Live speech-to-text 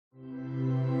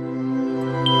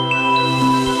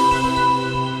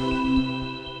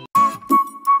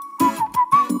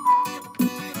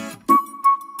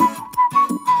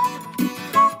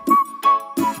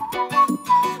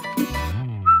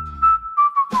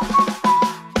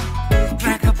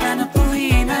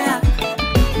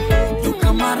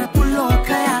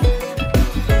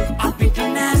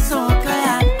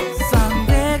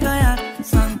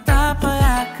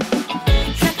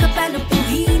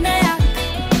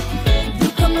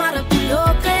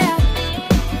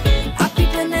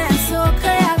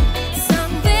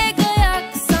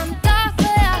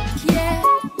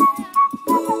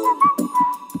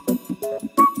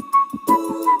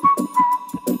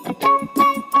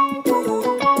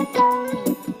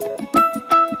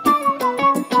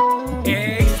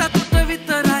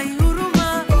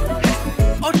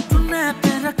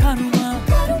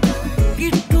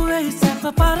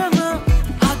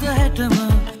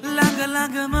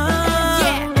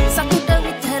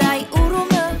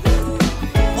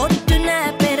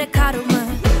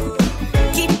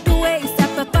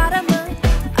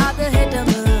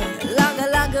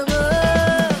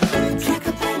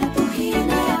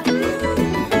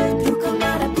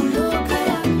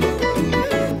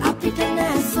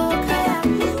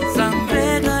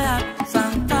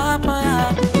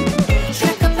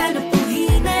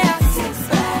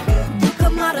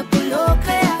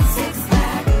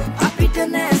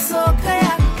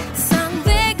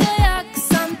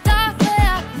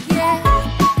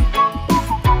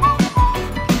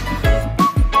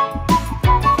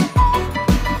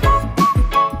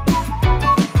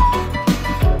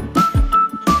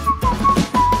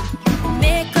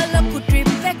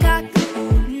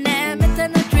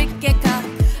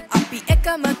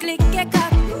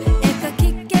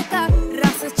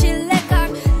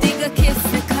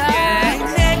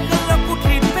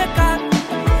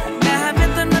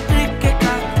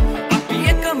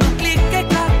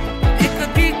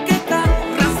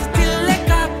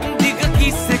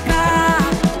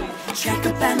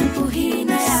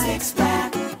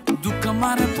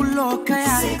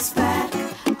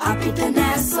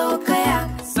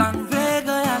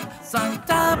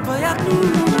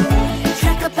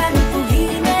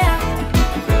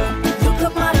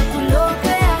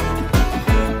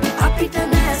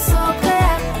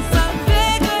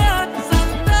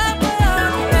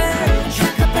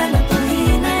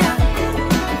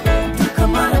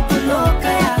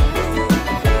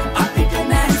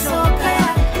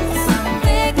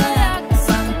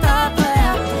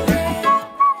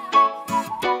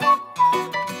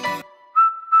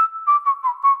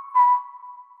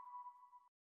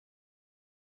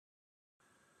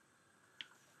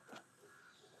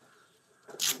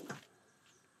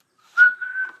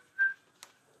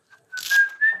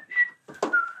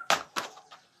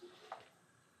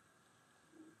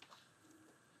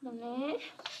අනේ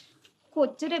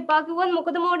කොච්චර එපා කිව්වත්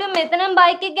මොකද මෝඩ මෙතනම්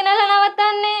බයික් එක ගෙනල්ලා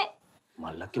නවත්තන්නේ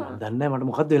මල්ලක්කේ මම දන්නේ නැහැ මට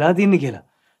මොකද්ද වෙලා තියෙන්නේ කියලා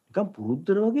නිකන්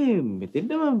පුරුද්දට වගේ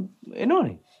මෙතෙන්ටම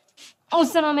එනවනේ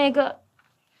උස්සන මේක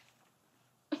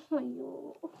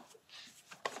අයියෝ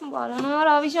බලනවා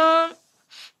රවිෂාන්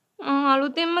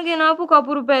අලුතෙන්ම ගෙනාපු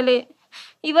කපුරු පැලේ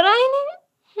ඉවරයිනේ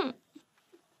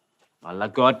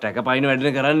මල්ලක්කේ ඔයා ට්‍රැක පයින්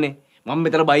වැඩනේ කරන්නේ මම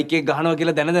මෙතන බයික් එක ගහනවා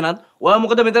කියලා දැනදනත් ඔයා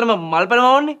මොකද මෙතන මල්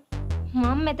පැනවන්නේ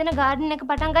මම මෙතන ගාඩන් එක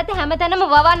පටන් ගත්තේ හැමතැනම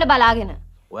වවන්න බලාගෙන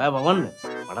ඔයා වවන්න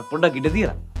මටත් පොඩ්ඩක් ඉඩ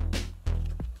තියලා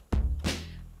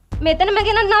මෙතනම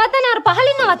ගෙනත් නවත්තන්න අර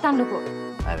පහලින් නවත්තන්නකෝ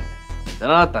හරි එතන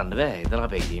නවත්තන්න බෑ එතන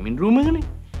අපේ ගේමින් රූම් එකනේ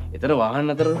එතන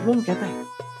වාහන අතර රූම් කැතයි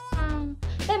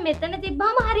දැන් මෙතන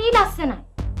තිබ්බාම හරිය ලස්සනයි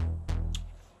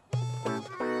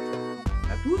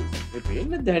අතුල් මේ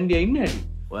පේන්නේ දැන්ඩියා ඉන්නේ හැටි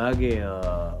ඔයාගේ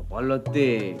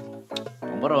පල්වත්තේ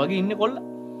පඹර වගේ ඉන්නේ කොල්ල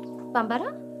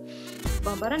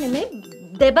බඹර නෙමෙයි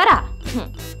දෙබරා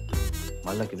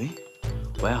මල්ලක මේ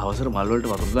ඔයා හවසට මල් වලට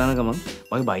වතුර දාන ගමන්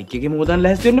මගේ බයික් එකේ මොකදන්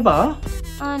ලෑස්ති වෙන්න බා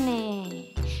අනේ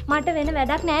මට වෙන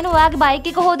වැඩක් නැහැ ඔයාගේ බයික්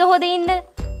එක හොද ඉන්න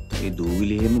ඒ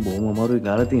දූවිලි එහෙම බොහොම අමාරුයි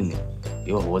ගාලා තින්නේ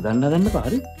ඒව හොදන්න හදන්න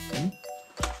පාරි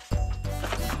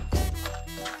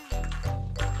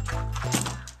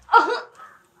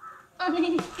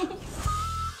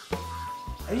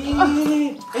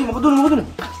ඒ මොකද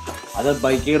අද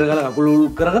බයික් එකට ගාලා කකුල උල්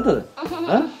කරගත්තද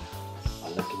ඈ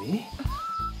මල්ලක මේ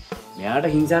මෙයාට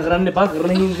හිංසා කරන්න එපා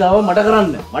කරන හිංසාව මට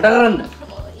කරන්න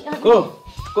කො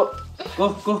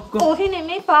ඔහි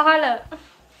නෙමෙයි පහල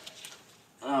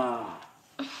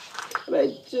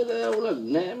වෙච්චද උලක්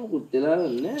නෑ මොකුත් වෙලා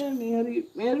නෑ මේ හරි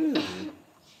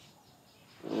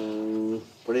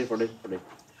පොඩේ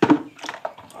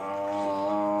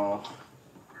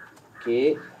කේ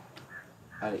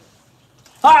හරි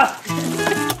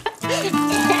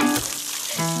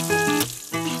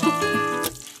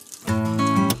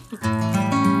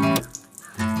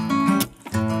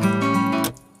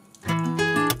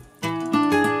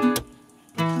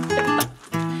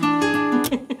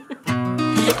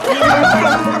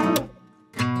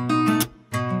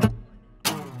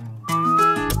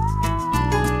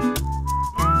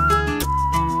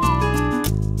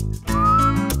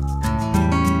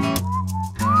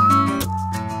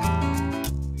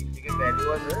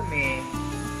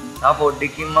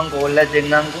පොඩ්ඩකින් මං කෝල් එකක්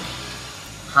දෙන්නම්කෝ.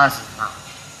 හා සර්. හා.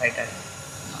 රයිට් හරි.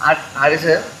 හරි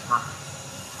සර්. හා.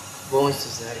 බොහොම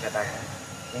ස්තුතියි සර් කතා කරන්න.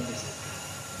 Thank you sir.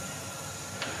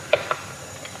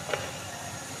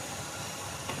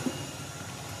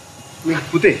 මේ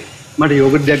පුතේ මට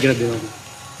යෝගට් දෙයක් ගෙනත් දෙනවා.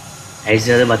 ඇයි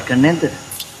සර් බත් කන්නේ නැද්ද?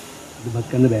 බත්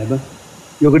කන්න බෑ බං.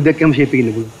 යෝගට් දෙයක් කම ෂේප් එකේ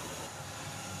ඉන්න පුළුවන්.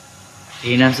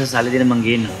 එහෙනම් සර් සල්ලි දෙන්න මං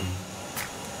ගේන්නම්.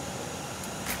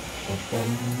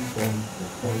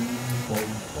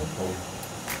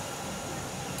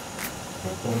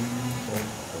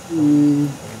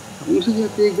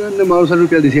 මුසජතේ ගන්න මාරුසල්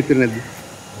රුපියල් 200ක් විතර නැද්ද?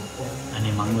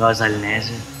 අනේ මං ගාව සල්ලි නැහැ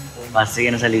සර්. බස්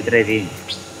එකේ යන සල්ලි විතරයි තියෙන්නේ.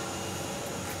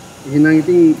 එහෙනම්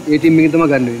ඉතින් ATM එකෙන් තමයි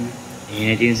ගන්න වෙන්නේ. ඒ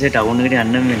ATM එකේ ටවුන් එකට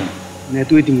යන්නම වෙනවා.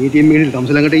 නැතුව ඉතින් ATM එකේ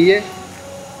කම්ස ළඟට ඊයේ.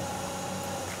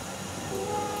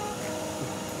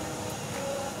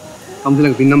 කම්ස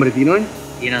ළඟ පින් නම්බරේ තියෙනවනේ.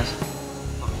 තියෙනවා සර්.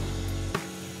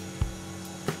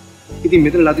 ඉතින්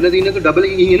මෙතන ලතිලා තියෙන එක ඩබල්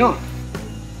එකකින් එනවා.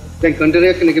 දැන් කන්ටේනර්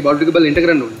එකක් එකේ බඩු ටික බලලා එන්ටර්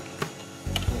කරන්න ඕනේ.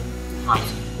 හා.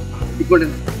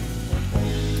 ඉක්මනට.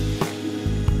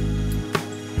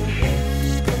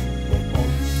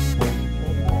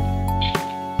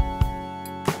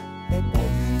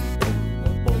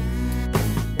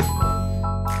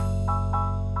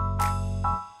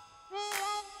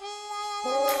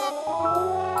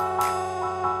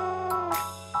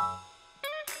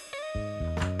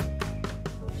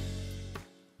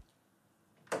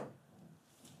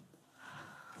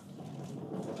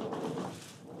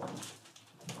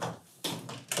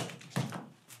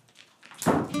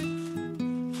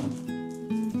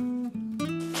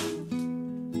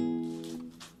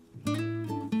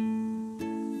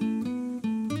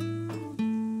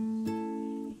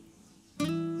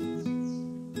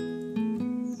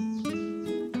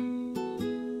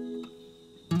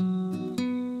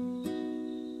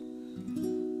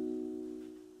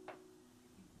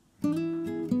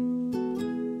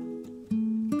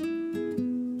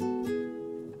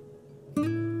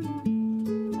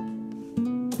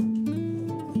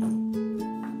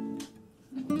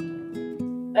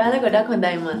 ඔයාලා ගොඩක්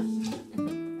හොඳයි මම.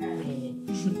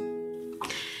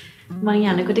 මං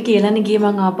යනකොට කියලානේ ගියේ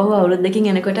මං ආපහු අවුරුද්දකින්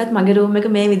එනකොටත් මගේ රූම් එක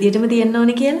මේ විදියටම තියෙන්න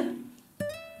ඕනේ කියලා.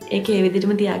 ඒක ඒ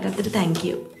විදියටම තියාගත්තට thank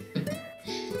you.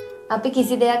 අපි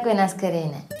කිසි දෙයක් වෙනස් කරේ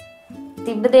නැහැ.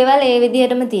 තිබ්බ දේවල් ඒ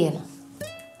විදියටම තියෙනවා.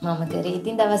 මම කරේ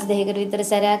ඉතින් දවස් දෙකකට විතර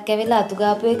සැරයක් ඇවිල්ලා අතු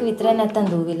ගාපු එක විතරක් නැත්තම්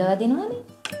දූවිල වදිනවනේ.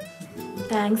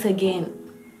 thanks again.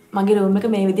 මගේ room එක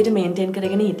මේ විදිහට maintain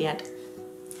කරගෙන හිටියට.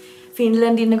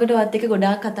 ෆින්ලන්ඩ් ඉන්නකොට වත් එක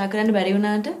ගොඩාක් කතා කරන්න බැරි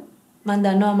වුණාට මම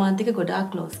දන්නවා මාත් එක්ක ගොඩාක්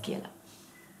close කියලා.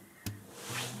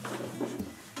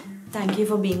 Thank you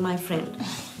for being my friend.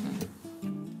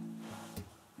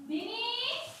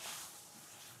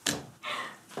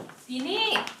 පිනි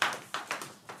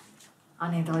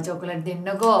අනේ තව චොකලට්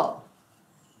දෙන්නකෝ.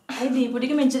 අයි දීපු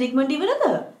ටික මෙච්චර ඉක්මනට ඉවරද?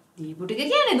 දීපු ටික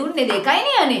කියන්නේ දුන්නේ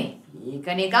දෙකයිනේ අනේ. ඒක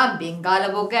නිකන් බෙන්ගාල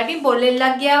බොක්ක යටින්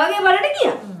පොල්ලෙල්ලක් ගියා වගේ බලට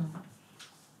ගියා.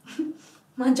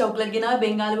 මම චොක්ලට් ගෙනාව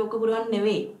බෙන්ගාලි බොක්ක පුරවන්න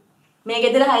නෙවෙයි. මේ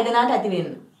ගෙදර 6 දෙනාට ඇති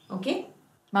වෙන්න. ඕකේ?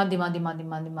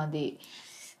 මදි.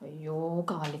 අයියෝ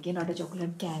කාලෙකින් රට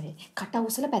චොකලට් කෑවේ. කට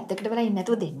උසල පැත්තකට වෙලා ඉන්න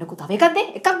නැතුව දෙන්නකෝ. තව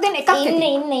එකක්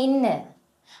දෙන්න. ඉන්න.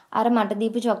 අර මට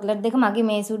දීපු චොකලට් දෙක මගේ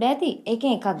මේස උඩ ඇති.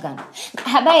 ඒකෙන් එකක් ගන්න.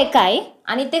 හැබැයි එකයි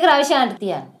අනිත් එක රවිෂාන්ට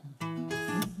තියන්න.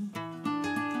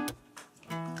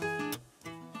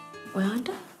 ඔයාට?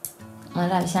 මම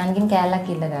රවිෂාන්ගෙන් කෑල්ලක්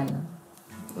ඉල්ල ගන්නවා.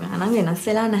 ඔයා නම් වෙනස්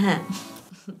වෙලා නැහැ.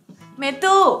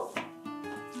 මෙතු.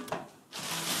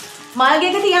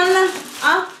 මල්ගෙක තියන්න.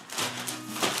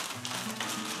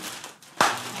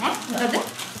 මොකද?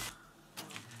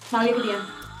 මල්ගෙක තියන්න.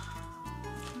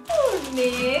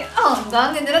 මේ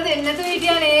අංගන් ඉඳලා දෙන්න තු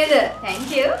හිටියා නේද? thank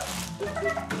you.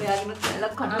 ඔයාගෙම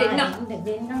කෑල්ලක් කන්න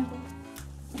දෙන්න.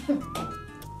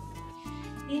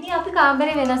 ඉනි අපි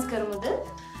කාමරේ වෙනස් කරමුද?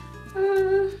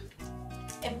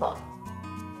 එපා.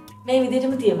 මේ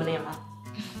විදිහටම තියමුනේ අම්මා.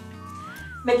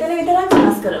 මෙතන විතරක්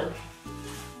වෙනස් කරමු.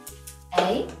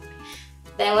 ඇයි?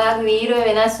 දැන් ඔයාගේ වීරය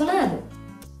වෙනස් වුණාද?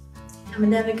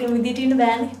 හැමදාම එක විදිහට ඉන්න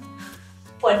බෑනේ.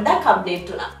 පොඩ්ඩක් අප්ඩේට්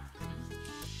වුණා.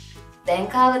 දැන්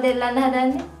කාව දෙල්ලන්න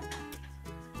හදන්නේ?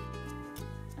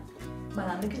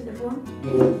 බලන්න කියලා ෆෝන්.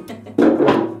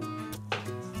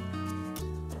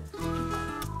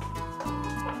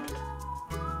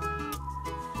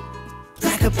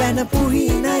 පැන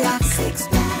පුහිනයක්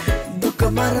SIXPAC දුක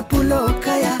මරපු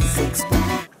ලෝකයක් SIXPAC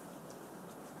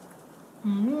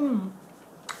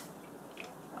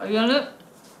අයියනේ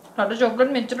රට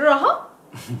චොක්ලට් මෙච්චර රහ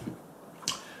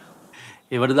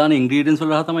ඒවට දාන ඉන්ග්‍රීඩියන්ට්ස්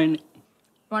වල රහ තමයි ඉන්නේ.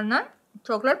 වන්න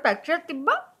චොක්ලට් පැක්ට් එකක්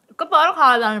තිබ්බා එකපාර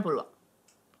කාලා දාන්න පුළුවන්.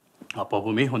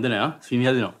 අප්පෝ මේ හොඳ නෑ සීනි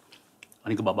හදිනවා.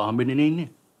 අනික බබා හම්බෙන්නේ නේ ඉන්නේ.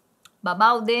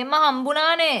 බබා උදේම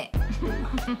හම්බුණානේ.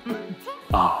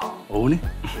 ඕනේ.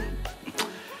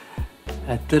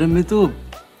 ඇත්තරම මෙතු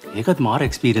ඒකත් මාර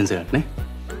එක්ස්පීරියන්ස් එකක් නේ.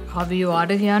 කවි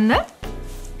වාට කියන්න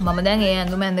මම දැන් ඒ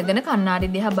ඇඳුම ඇඳගෙන කණ්ණාඩි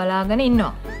දිහා බලාගෙන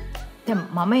ඉන්නවා. දැන්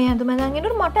මම ඒ ඇඳුම ඇඳන්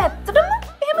ඉන්නකොට මට ඇත්තටම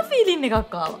එහෙම ෆීලින් එකක්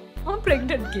ආවා. මම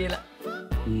ප්‍රෙග්නන්ට් කියලා.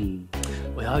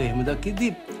 ඔයා එහෙම දැක්කෙද්දි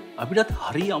අපිටත්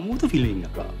හරි අමුතු ෆීලින්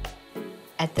එකක් ආවා.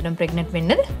 ඇත්තටම ප්‍රෙග්නන්ට්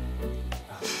වෙන්නද?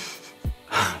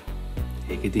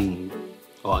 ඒක ඉතින්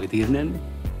ඔයාගේ තීරණයක්නේ.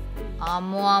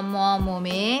 අම්මෝ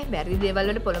මේ බැරි දේවල්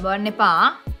වලට පොළඹවන්න එපා.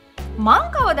 මං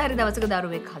කවදා හරි දවසක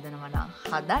දරුවෙක් හදනවා නම්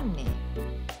හදන්නේ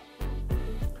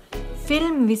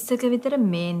ෆිල්ම් 20ක විතර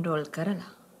මේන් රෝල්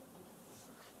කරලා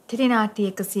ටෙලිනාට්‍ය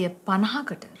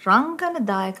 150කට රංගන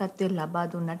දායකත්වය ලබා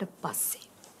දුන්නට පස්සේ.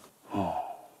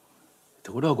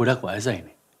 එතකොට ගොඩක්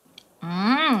වයසයිනේ.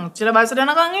 ඉච්චර වයසට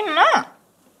යනකම් ඉන්න.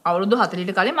 අවුරුදු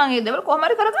 40ට කලින් මම මේ දේවල් කොහොම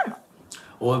හරි කරගන්නවා.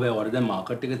 ඔය බෑ වර දැන්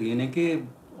මාකට් එක තියෙන එකේ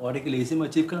ඔයාට ඒක ලේසියෙන්ම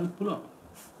අචීව් කරන්න පුළුවන්.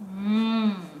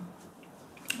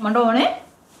 මට ඕනේ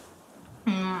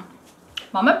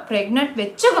මම ප්‍රෙග්නන්ට්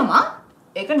වෙච්ච ගම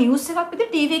ඒක නිවුස් එකක් විතර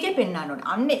ටීවී එකේ පෙන්නන්න ඕනේ.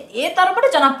 අන්න ඒ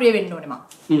තරමට ජනප්‍රිය වෙන්න ඕනේ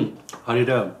මම.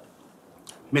 හරියට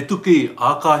මෙතුකි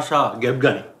ආකාශා ගැබ්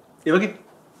ගනි. ඒ වගේ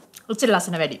උච්චර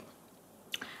ලස්සන වැඩි.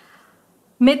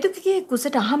 මෙතුකිගේ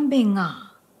කුසට අහම්බෙන්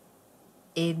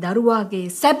ඒ දරුවාගේ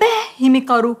සැබෑ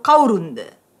හිමිකරු කවුරුන්ද?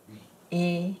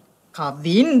 ඒ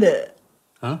කවින්ද?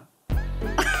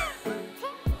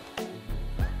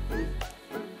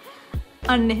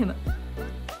 අන්න එහෙම.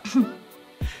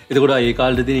 එතකොට ඒ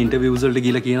කාලේ තියෙන ඉන්ටර්විව්ස් වලට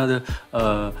ගිහලා කියනවාද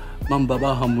මම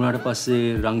බබා හම්බුනාට පස්සේ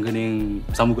රංගනයෙන්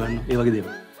සමු ගන්නවා ඒ වගේ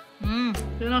දේවල්?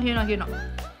 කියනවා.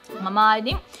 මම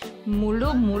ආයිදී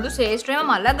මුළු ශේෂ්ත්‍රයම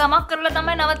මල ගමක් කරලා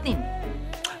තමයි නවතින්නේ.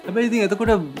 හැබැයි ඉතින්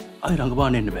එතකොට ආයි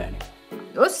රංගපාන්න එන්න බෑනේ.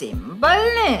 ඔය සිම්පල්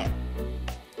නේ.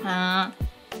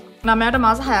 ළමයාට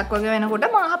මාස 6ක් වගේ වෙනකොට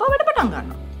මම අහපුව වැඩ පටන්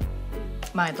ගන්නවා.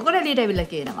 මම එතකොට එළියට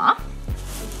ඇවිල්ලා කියනවා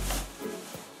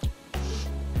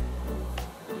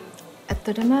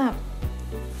ඇත්තටම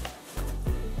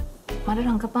මට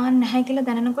රංගපාන්න නැහැ කියලා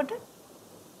දැනනකොට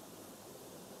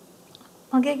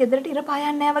මගේ ගෙදරට ඉර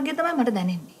පායන්නේ නැහැ වගේ තමයි මට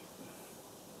දැනෙන්නේ.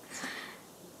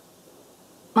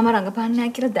 මම රංගපාන්නේ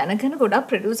නැහැ කියලා දැනගෙන ගොඩක්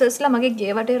ප්‍රොඩියුසර්ස්ලා මගේ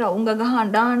ගේ වටේ රවුම් ගහ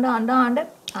අඬ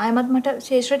ආයෙමත් මට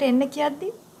ශේෂ්ත්‍රයට එන්න කියද්දි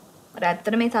මට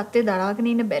ඇත්තට මේ තත්ත්වය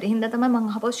දරාගෙන ඉන්න බැරි හින්දා තමයි මම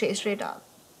අහපුව ශේෂ්ත්‍රයට ආවේ.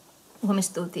 බොහොම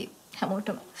ස්තුතියි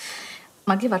හැමෝටම.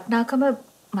 මගේ වටිනාකම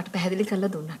මට පැහැදිලි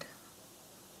කරලා දුන්නාට.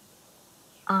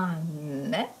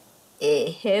 අන්න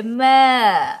එහෙම.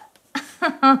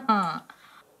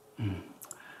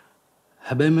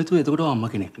 හැබැයි මෙතු එතකොට අම්ම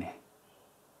කෙනෙක් නෑ.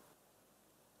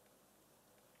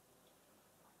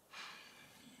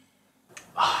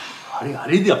 හරි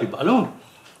හරිද අපි බලමු.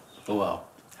 ඔව්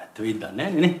ඇත්ත වෙයිද දන්නේ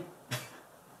නෑනේ.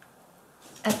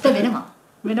 ඇත්ත වෙනමයි.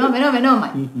 වෙනමයි.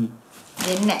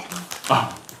 දෙන්නේ නෑ.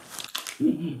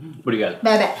 පොඩි ගාල.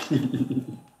 බෑ.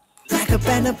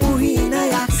 රැකපැන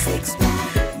පුහීනයක්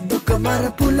SIXPAC දුක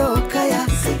මරපු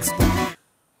ලෝකයක් SIXPAC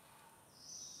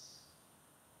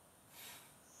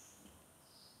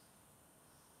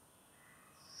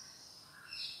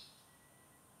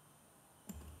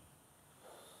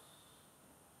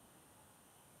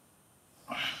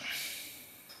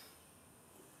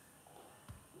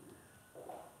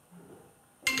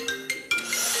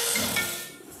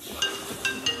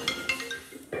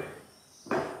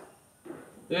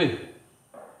Hey.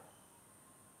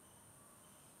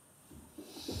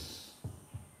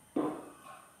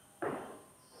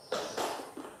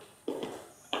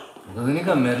 මොකද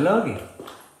නිකන් මැරලා වගේ.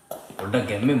 පොඩ්ඩක්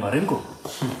ගැම්මේ මරෙන්කෝ.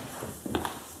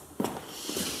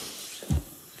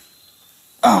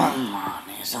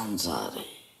 අම්මානේ සංසාරේ.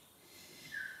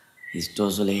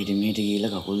 හිස්ටෝස් වල හිටි මීට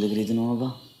ගිහලා කකුල් දෙක රිදෙනවා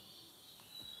බා.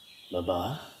 බබා.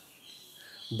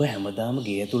 ඔබ හැමදාම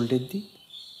ගේ ඇතුළට එද්දි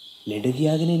ලෙඩ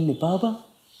කියාගෙන ඉන්න එපා බා.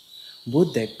 බෝ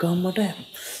දැක්කම මට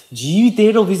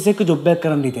ජීවිතේට ඔෆිස් එකක ජොබ් එකක්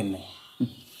කරන්න හිතෙන්නේ නැහැ.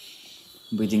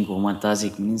 ඔබ ඉතින් කොහොමද තාස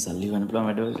ඉක්මනින් සල්ලි ගන්න පුළුවන්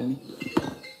වැඩවලටනේ.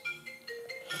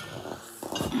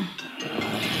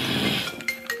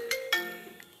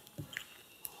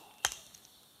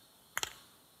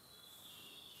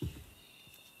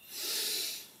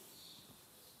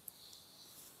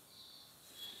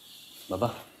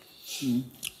 බබා.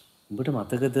 ඔබට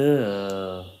මතකද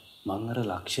මං අර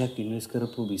ලක්ෂයක් ඉන්වෙස්ට්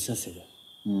කරපු බිස්නස් එක?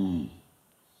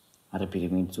 අර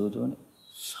පිරමිඩ් සූදුවනේ.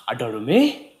 අඩලු මේ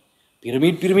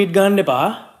පිරමිඩ් ගන්න එපා.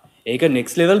 ඒක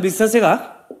නෙක්ස්ට් ලෙවල් බිස්නස් එකක්.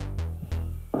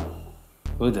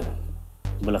 කොහෙද?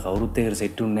 උඹලා කවුරුත් එක්ක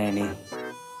සෙට් උන්නේ නැහැ නේ.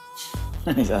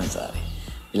 අනේ සංසාරේ.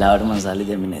 ඊළාවට මං සල්ලි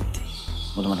දෙන්නේ නැත්තේ.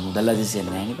 මොකද මට මුදල් අදිසියක්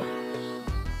නැහැ නේ බා.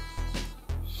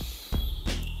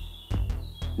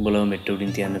 උඹලව මෙට්ට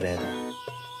උඩින් තියන්න බෑද?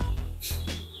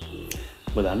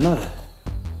 ඔබ දන්නවද?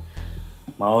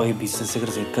 මාව මේ බිස්නස්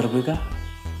එකට සෙට් කරපු එක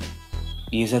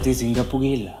ඊයේ සතියේ සිංගප්පූ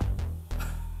ගිහිල්ලා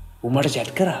උඹට chat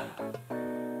කරා.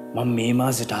 මම මේ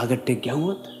මාසේ ටාගට් එක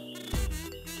ගැහුවොත්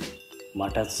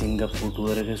මටත් සිංගප්පූ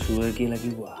ටුවර් එක ෂුවර් කියලා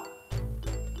කිව්වා.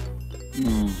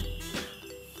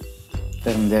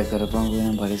 තරම් දෙයක් කරපංකෝ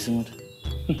වෙන පරිස්සමට.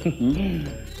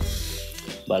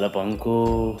 බලපංකෝ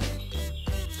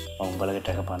උඹලකට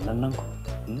එක පන්නන්නම්කෝ.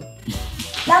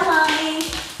 ළමයි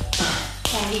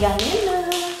කැවි ගන්න.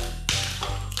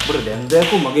 උඹට දැන්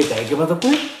දැක්කෝ මගේ තෑග්ග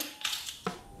මතකෝ.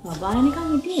 බබා නිකන්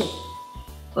හිටියේ.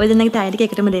 ඔය දෙන්නගේ ටයර් ටික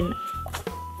එකටම දෙන්න.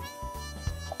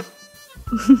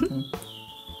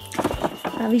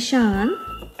 Ravishan,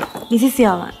 this is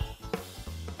your one.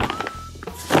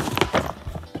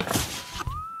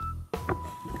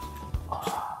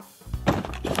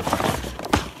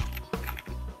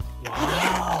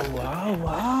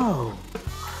 wow.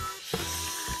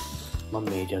 මම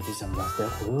මේ ජාති සම්බස්තය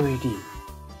හොයටි.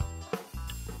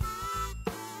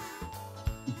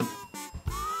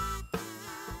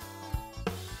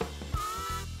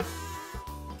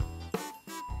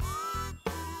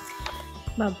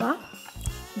 Baba,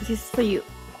 this is for you.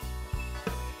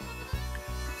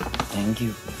 Thank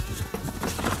you.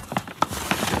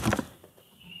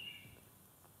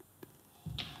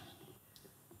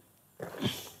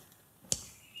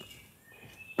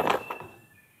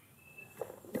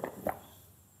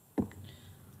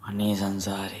 අනේ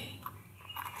සංසාරේ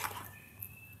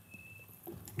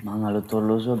මං අලුත්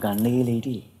ඔරලෝසුව ගන්න කියලා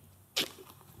හිටියේ.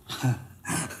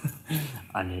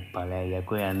 අනේ පළෑ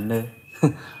යකෝ යන්න.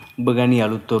 උඹ ගනි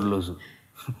අලුත් ඔරලෝසු.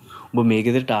 උඹ මේ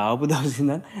ගෙදරට ආපු දවසේ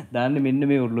ඉඳන් දාන්න මෙන්න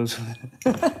මේ ඔරලෝසු.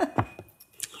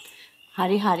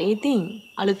 හරි හරි ඉතින්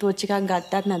අලුත් වොච් එකක්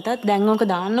ගත්තත් නැතත් දැන් ඕක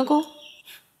දාන්නකෝ.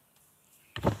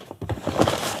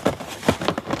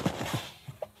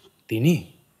 තිනි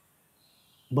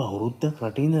උඹ අවුරුද්දක්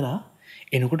රටේ ඉඳලා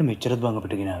එනකොට මෙච්චරත් බං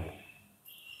අපිට ගෙනාවේ.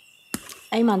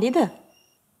 ඇයි මදිද?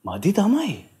 මදි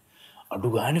තමයි. අඩු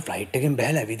ගානේ ෆ්ලයිට් එකෙන්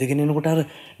බෑලා ඇවිදගෙන එනකොට අර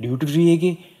ඩියුටි ෆ්‍රී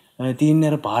එකේ තියෙන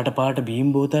අර පාට බීම්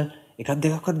බෝතල් එකක්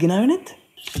දෙකක්වත් ගෙනාවේ නැද්ද?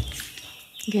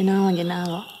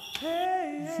 ගෙනාවා.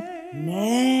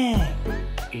 නෑ.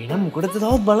 එහෙනම් මොකටද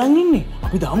තවත් බලන් ඉන්නේ?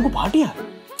 අපි දාමුකෝ පාටියක්.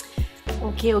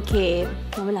 ඕකේ.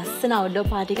 මම ලස්සන අවුට්ඩෝර්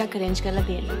පාටි එකක් අරේන්ජ් කරලා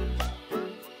තියෙනවා.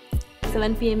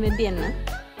 7 PM වෙද්දී එන්න.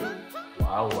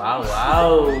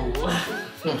 wow.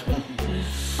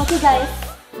 Okay guys,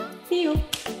 see you.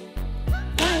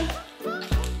 Bye.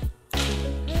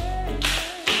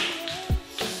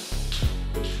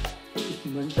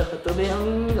 Manta hata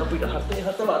yang apita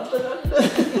hata watta ganna.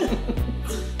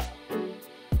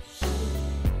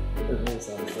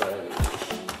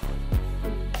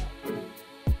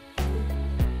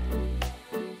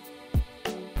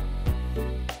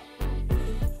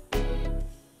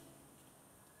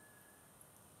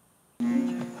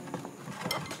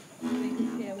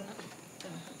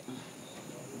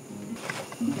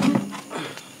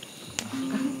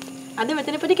 අද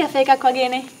මෙතන පොඩි කැෆේ එකක්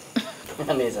වගේනේ.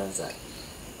 මේ සංසාර.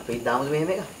 අපි දාමුද මෙහෙම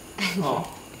එක?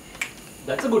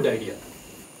 That's a good idea.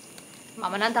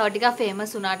 මම නම් තව ටිකක්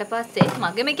ෆේමස් වුණාට පස්සේ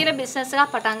මගේම කියන බිස්නස් එකක්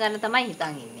පටන් ගන්න තමයි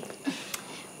හිතන් ඉන්නේ.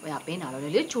 ඔය අපේ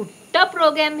නළුවලිය චුට්ට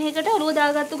ප්‍රෝග්‍රෑම් එකකට ඔලුව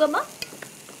දාගත්තු ගම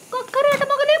කොක්කරයට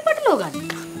මගලේ පටලව ගන්න.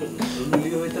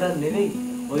 නළුවලිය විතරක් නෙවෙයි.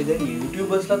 ඔය දැන්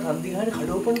YouTubers-ලා හන්දි ගහන්නේ කඩ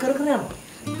ඕපන් කර යනවා.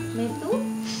 මෙතු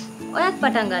ඔයත්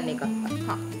පටන් ගන්න එක.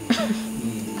 හා.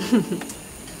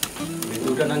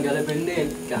 මෙතුට නම් ගැලපෙන්නේ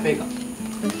කැෆේ එකක්.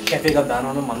 කැෆේ එකක්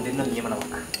දානවා නම් මන් දෙන්න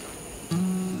නියමනමක්.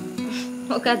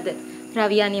 මොකද්ද?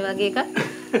 රවියානි වගේ එකක්.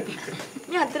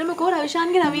 මේ අතරම කො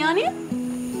රවිශාන්ගේ රවියානිය?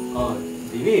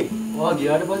 දිවි ඔයා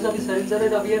ගියාට පස්සේ අපි සරින්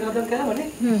සරට රවියානි හදන් කෑවනේ.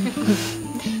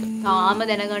 තාම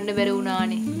දැනගන්න බැරි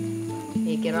වුණානේ.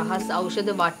 ඒකේ රහස්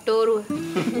ඖෂධ වට්ටෝරුව.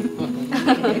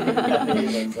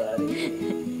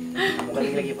 මොකද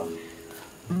කියලා කියපන්.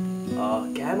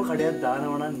 කෑම කඩයක්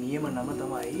දානවා නම් නියම නම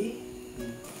තමයි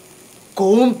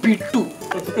කොම්පිට්ටු.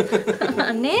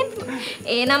 අනේ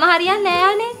ඒ නම හරියන්නේ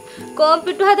නෑනේ.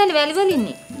 කොම්පිට්ටු හදන්නේ වැලි වල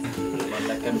ඉන්නේ. මම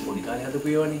දැක්කම පොඩි කාලේ හදපු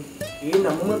ඒවානේ. ඒ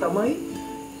නමම තමයි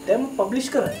දැන් පබ්ලිෂ්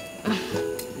කරන්නේ.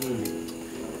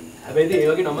 හැබැයි ඒ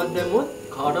වගේ නමක් දැම්මොත්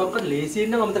කාටවත් ලේසියෙන්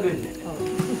නම් අමතක වෙන්නේ නැහැ.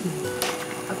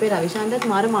 අපේ රවිශාන්තත්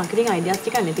මාර මාකටිං අයිඩියාස්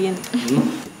ටිකක් නේ තියෙන්නේ.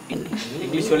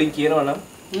 ඉංග්‍රීසි වලින් කියනවා නම්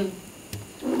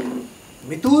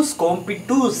මිතුස්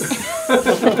කොම්පිට්ටුස්.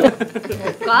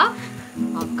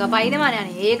 අක්කා පයින් මානේ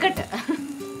අනේ ඒකට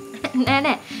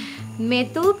නෑ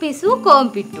මෙතු පිසු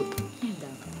කොම්පිට්ටු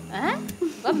ඈ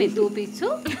මෙතු පිසු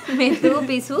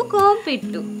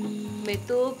කොම්පිට්ටු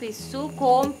මෙතු පිසු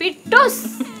කොම්පිට්ටුස්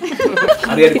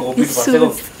හරියට කොම්පිට්ටු පස්සේ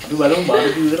අපි බලමු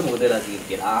බාරදී විතර මොකද වෙලා තියෙන්නේ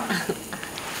කියලා.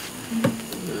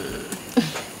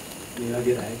 මේ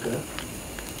වගේ රායක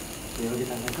මේ වගේ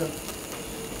තනක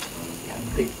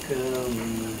යන්තික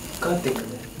කතික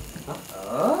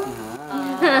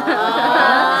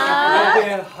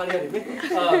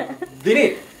Dini,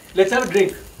 let's have a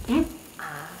drink.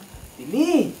 Dini,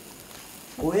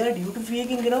 ඔයා ඩියුටි ෆී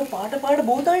එකකින් ගෙනව පාට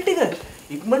බෝතල් ටික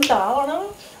ඉක්මනට ආවා නම්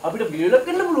අපිට බියර් එකක්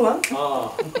ගන්න පුළුවන්.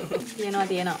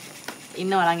 තියෙනවා.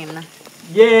 ඉන්න වරන් එන්න.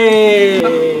 යේ!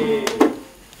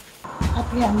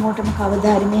 අපි අම්මෝටම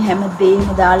කවදා හරි මේ හැම දෙයක්ම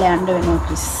දාලා යන්න වෙනවා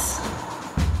ක්‍රිස්.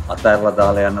 අතෑරලා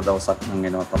දාලා යන දවසක් නම්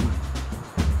එනවා තමයි.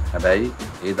 හැබැයි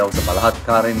ඒ දවස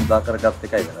බලහත්කාරයෙන් උදා කරගත්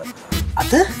එකයි වැරද්ද.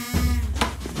 අත?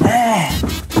 නෑ.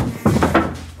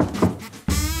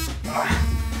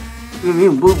 මේ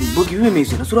උඹ කිව්වේ මේ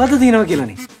සෙනසුරාදා දිනනවා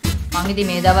කියලානේ. මං ඉතින්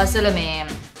මේ දවස්වල මේ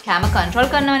කැම කන්ට්‍රෝල්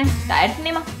කරනවනේ. ඩයට්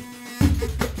නේ මං.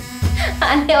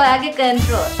 අනේ ඔයාගේ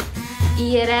කන්ට්‍රෝල්.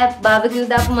 ඊයේ රෑ බාබකියු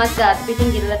දාපු මස් ගාත් පිටින්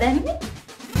ගිරලා දැම්මේ.